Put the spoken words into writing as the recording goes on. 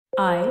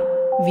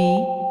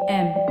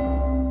IVM.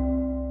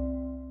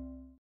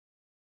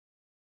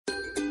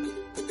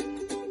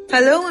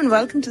 Hello and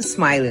welcome to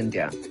Smile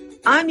India.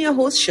 I'm your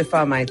host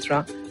Shifa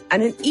Maitra,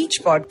 and in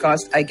each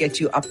podcast I get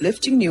you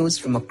uplifting news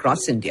from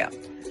across India.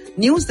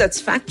 News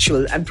that's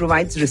factual and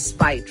provides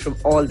respite from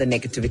all the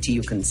negativity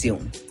you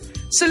consume.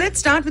 So let's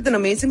start with an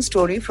amazing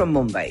story from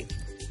Mumbai.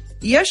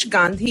 Yash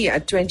Gandhi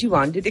at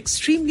 21 did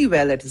extremely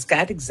well at his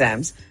CAT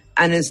exams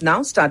and is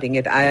now studying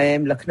at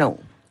IIM Lucknow.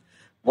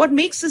 What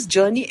makes this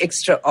journey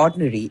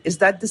extraordinary is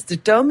that this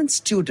determined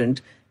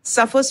student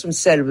suffers from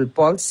cerebral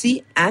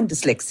palsy and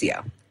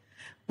dyslexia.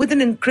 With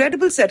an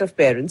incredible set of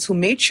parents who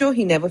made sure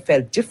he never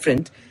felt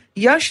different,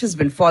 Yash has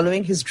been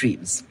following his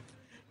dreams.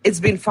 It's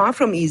been far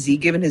from easy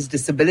given his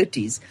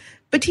disabilities,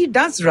 but he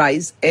does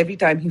rise every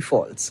time he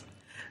falls.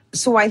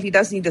 So while he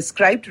does need a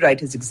scribe to write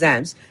his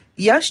exams,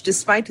 Yash,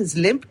 despite his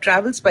limp,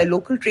 travels by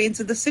local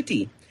trains in the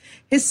city.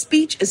 His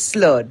speech is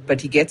slurred,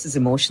 but he gets his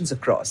emotions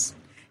across.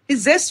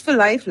 His zest for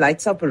life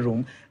lights up a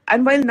room,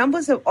 and while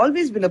numbers have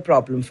always been a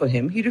problem for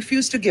him, he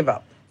refused to give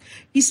up.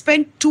 He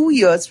spent 2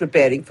 years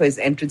preparing for his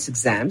entrance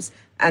exams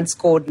and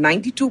scored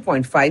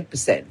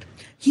 92.5%.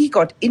 He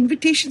got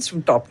invitations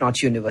from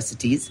top-notch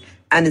universities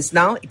and is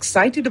now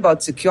excited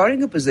about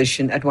securing a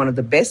position at one of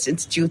the best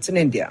institutes in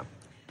India.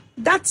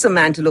 That's a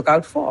man to look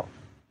out for.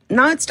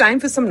 Now it's time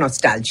for some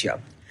nostalgia.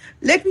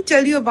 Let me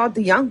tell you about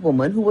the young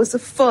woman who was the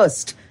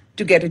first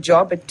to get a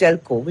job at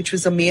Telco, which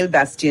was a male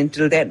bastion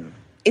till then.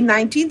 In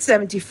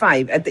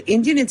 1975, at the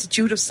Indian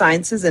Institute of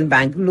Sciences in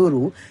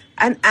Bangalore,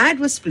 an ad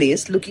was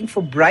placed looking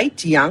for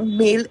bright young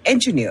male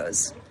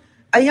engineers.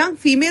 A young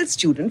female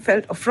student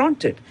felt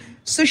affronted,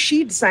 so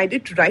she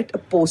decided to write a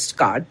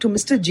postcard to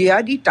Mr.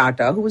 J.R.D.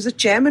 Tata, who was the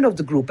chairman of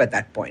the group at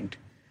that point.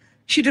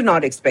 She did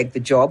not expect the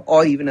job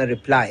or even a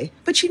reply,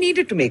 but she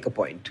needed to make a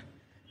point.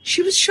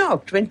 She was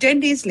shocked when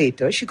 10 days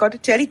later she got a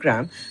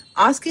telegram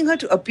asking her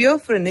to appear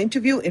for an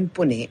interview in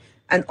Pune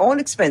and all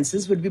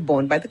expenses would be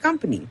borne by the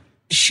company.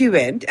 She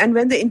went, and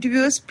when the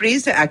interviewers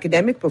praised her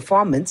academic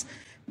performance,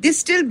 they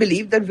still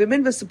believed that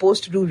women were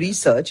supposed to do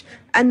research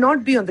and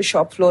not be on the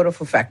shop floor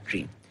of a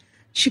factory.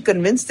 She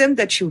convinced them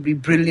that she would be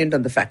brilliant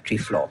on the factory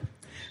floor.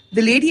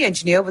 The lady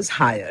engineer was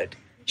hired.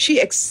 She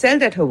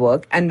excelled at her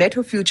work and met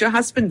her future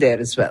husband there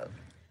as well.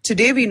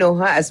 Today we know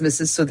her as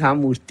Mrs. Sudha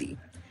Murthy.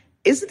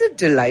 Isn't it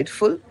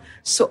delightful?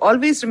 So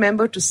always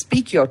remember to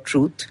speak your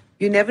truth.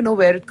 You never know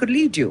where it could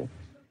lead you.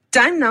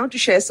 Time now to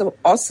share some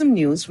awesome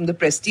news from the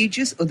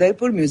prestigious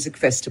Udaipur Music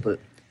Festival.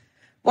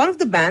 One of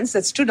the bands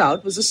that stood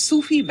out was a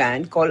Sufi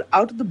band called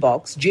Out of the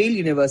Box Jail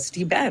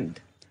University Band.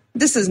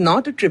 This is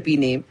not a trippy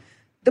name.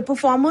 The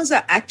performers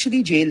are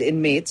actually jail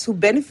inmates who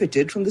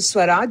benefited from the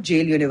Swaraj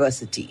Jail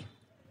University.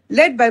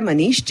 Led by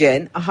Manish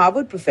Jain, a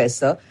Harvard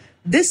professor,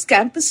 this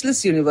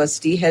campusless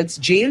university helps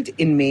jailed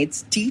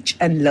inmates teach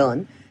and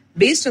learn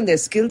based on their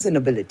skills and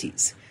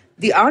abilities.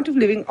 The Art of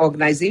Living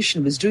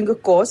organization was doing a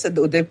course at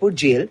the Udaipur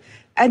jail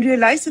and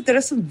realized that there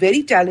are some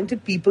very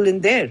talented people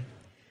in there.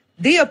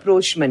 They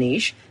approached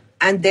Manish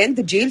and then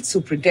the jail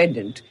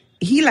superintendent.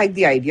 He liked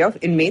the idea of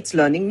inmates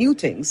learning new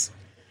things.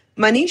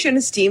 Manish and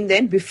his team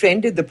then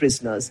befriended the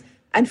prisoners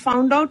and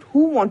found out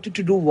who wanted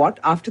to do what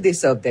after they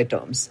served their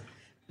terms.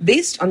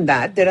 Based on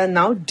that, there are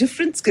now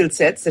different skill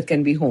sets that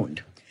can be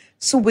honed.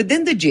 So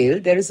within the jail,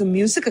 there is a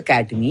music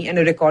academy and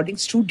a recording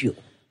studio,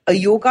 a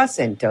yoga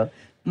center,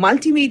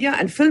 multimedia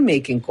and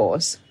filmmaking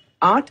course,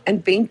 art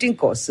and painting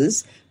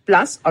courses,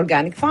 plus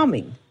organic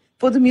farming.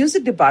 For the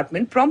music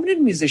department,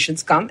 prominent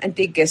musicians come and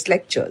take guest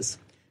lectures.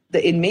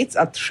 The inmates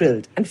are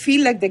thrilled and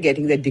feel like they're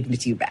getting their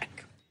dignity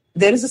back.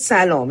 There is a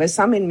salon where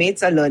some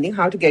inmates are learning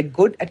how to get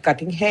good at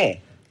cutting hair.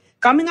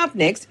 Coming up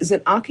next is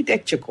an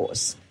architecture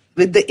course.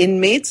 With the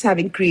inmates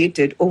having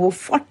created over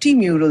 40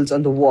 murals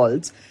on the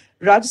walls,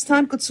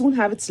 Rajasthan could soon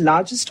have its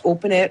largest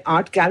open-air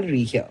art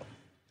gallery here.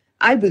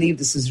 I believe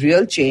this is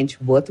real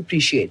change worth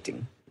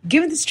appreciating.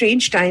 Given the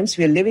strange times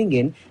we are living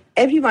in,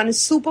 everyone is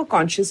super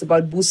conscious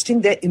about boosting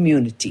their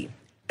immunity.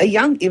 A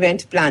young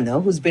event planner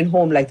who's been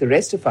home like the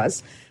rest of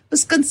us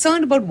was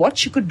concerned about what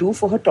she could do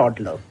for her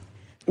toddler.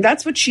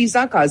 That's what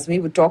Shiza Kazmi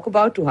would talk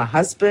about to her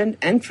husband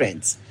and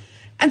friends.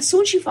 And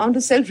soon she found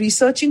herself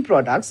researching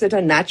products that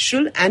are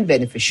natural and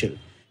beneficial.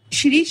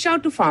 She reached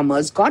out to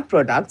farmers, got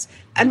products,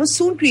 and was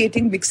soon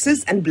creating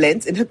mixes and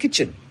blends in her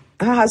kitchen.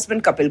 Her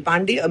husband Kapil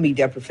Pandey, a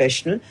media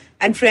professional,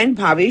 and friend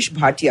Bhavesh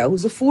Bhatia,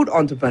 who's a food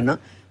entrepreneur,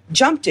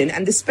 jumped in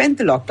and they spent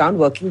the lockdown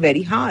working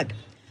very hard.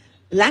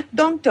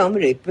 Lakdong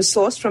turmeric was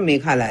sourced from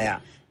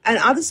Meghalaya and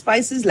other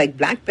spices like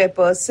black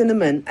pepper,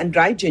 cinnamon and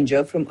dried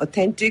ginger from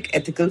authentic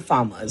ethical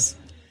farmers.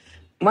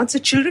 Once the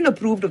children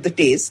approved of the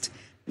taste,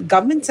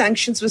 government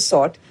sanctions were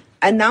sought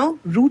and now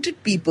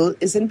Rooted People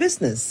is in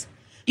business.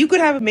 You could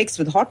have a mix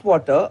with hot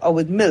water or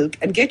with milk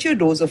and get your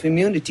dose of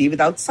immunity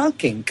without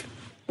sulking.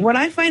 What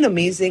I find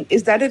amazing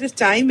is that at a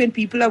time when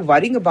people are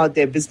worrying about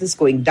their business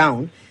going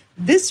down,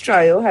 this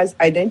trio has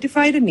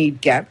identified a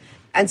need gap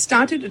and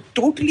started a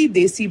totally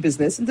desi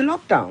business in the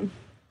lockdown.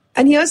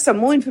 And here's some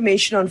more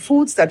information on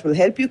foods that will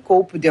help you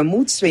cope with your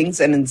mood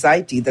swings and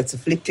anxiety that's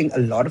afflicting a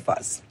lot of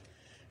us.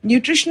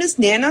 Nutritionist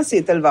Naina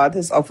Setalvad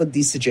has offered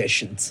these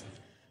suggestions.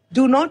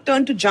 Do not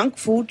turn to junk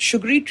food,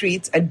 sugary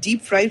treats, and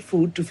deep-fried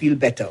food to feel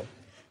better.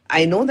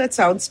 I know that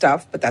sounds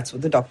tough, but that's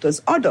what the doctors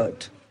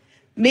ordered.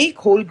 Make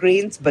whole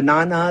grains,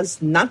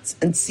 bananas, nuts,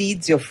 and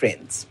seeds your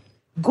friends.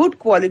 Good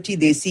quality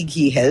desi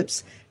ghee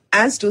helps,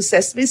 as do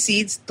sesame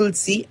seeds,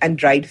 tulsi, and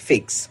dried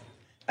figs.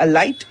 A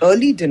light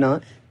early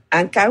dinner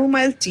and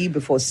chamomile tea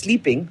before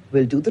sleeping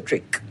will do the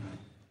trick.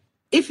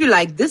 If you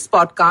like this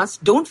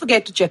podcast, don't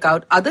forget to check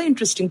out other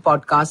interesting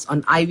podcasts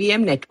on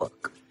IVM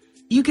Network.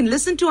 You can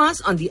listen to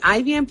us on the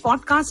IVM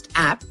Podcast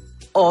app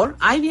or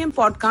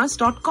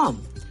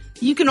ivmpodcast.com.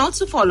 You can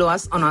also follow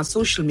us on our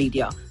social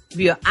media.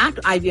 We are at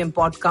IVM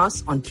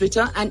Podcasts on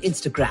Twitter and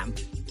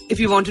Instagram. If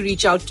you want to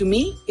reach out to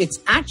me, it's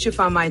at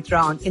Shifa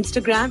Maitra on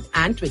Instagram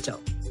and Twitter.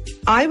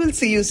 I will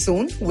see you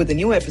soon with a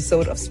new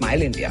episode of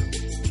Smile India.